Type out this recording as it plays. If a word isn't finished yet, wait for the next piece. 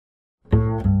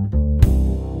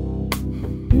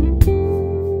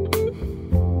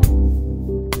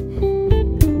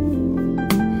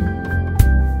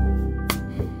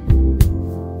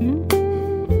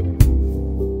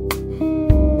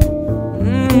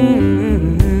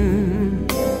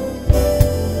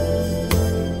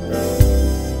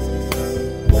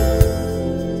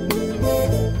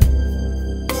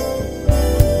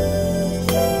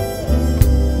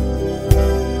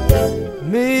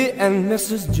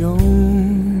Mrs.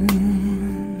 Jones.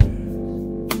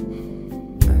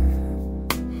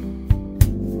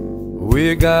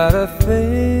 We got a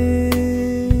thing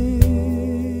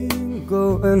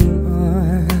going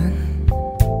on.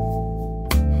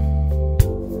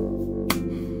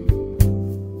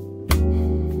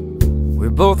 We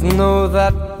both know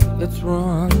that it's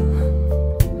wrong,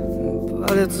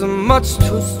 but it's much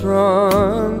too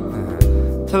strong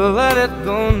to let it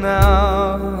go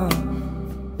now.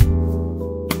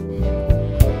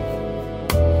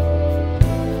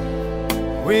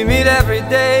 We meet every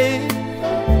day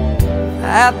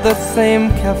at the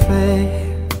same cafe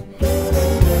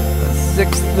at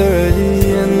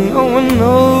 6:30, and no one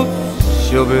knows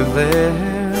she'll be there,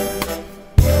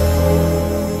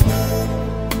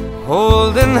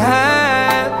 holding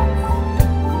hands,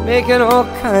 making all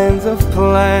kinds of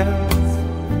plans,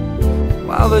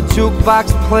 while the jukebox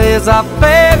plays our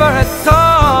favorite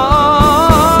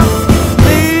song.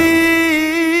 Me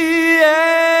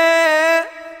and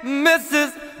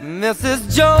Mrs.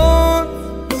 Jones,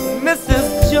 Mrs.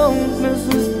 Jones,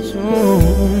 Mrs.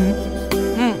 Jones.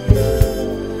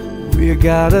 We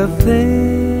got a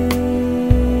thing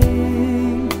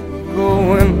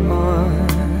going on.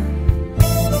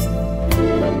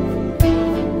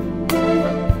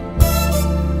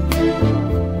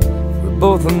 We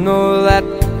both know that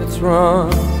it's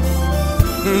wrong,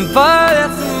 but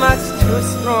it's much too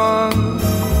strong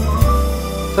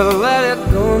to let it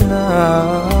go now.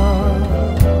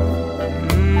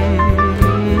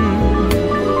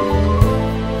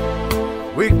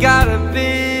 We gotta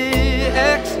be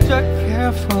extra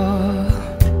careful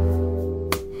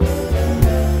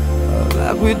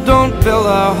that we don't build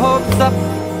our hopes up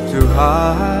too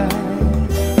high,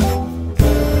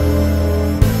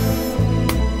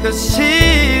 'cause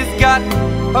she's got her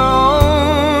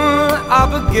own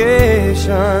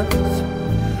obligations,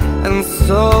 and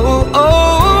so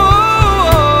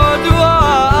do I.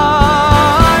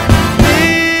 Me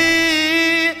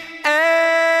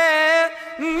and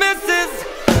Mrs.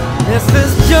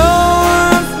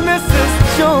 Jones, Mrs.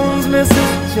 Jones, Mrs.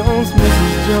 Jones,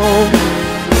 Mrs. Jones.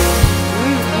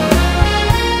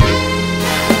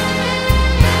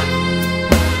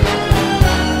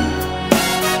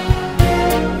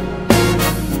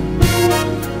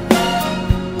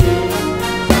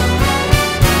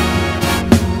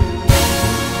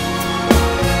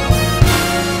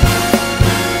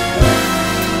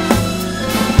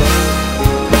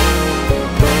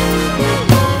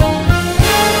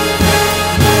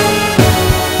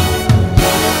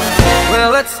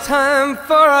 It's time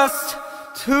for us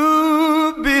to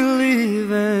be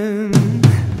leaving,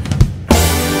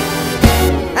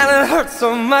 and it hurts so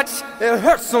much, it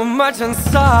hurts so much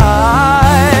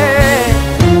inside.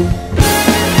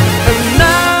 And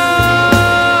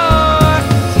now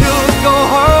she'll go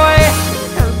her way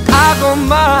and I'll go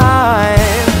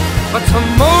mine, but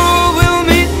tomorrow we'll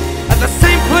meet at the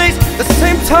same place, the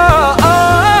same time.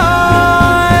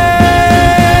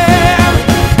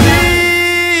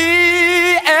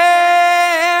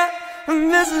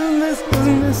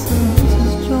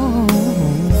 Mrs. Jones.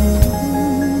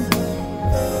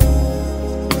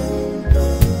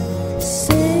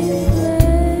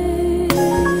 Same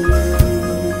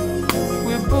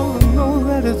we both know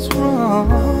that it's wrong.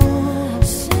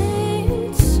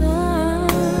 Same time.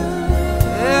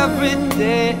 Every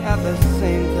day at the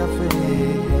same cafe.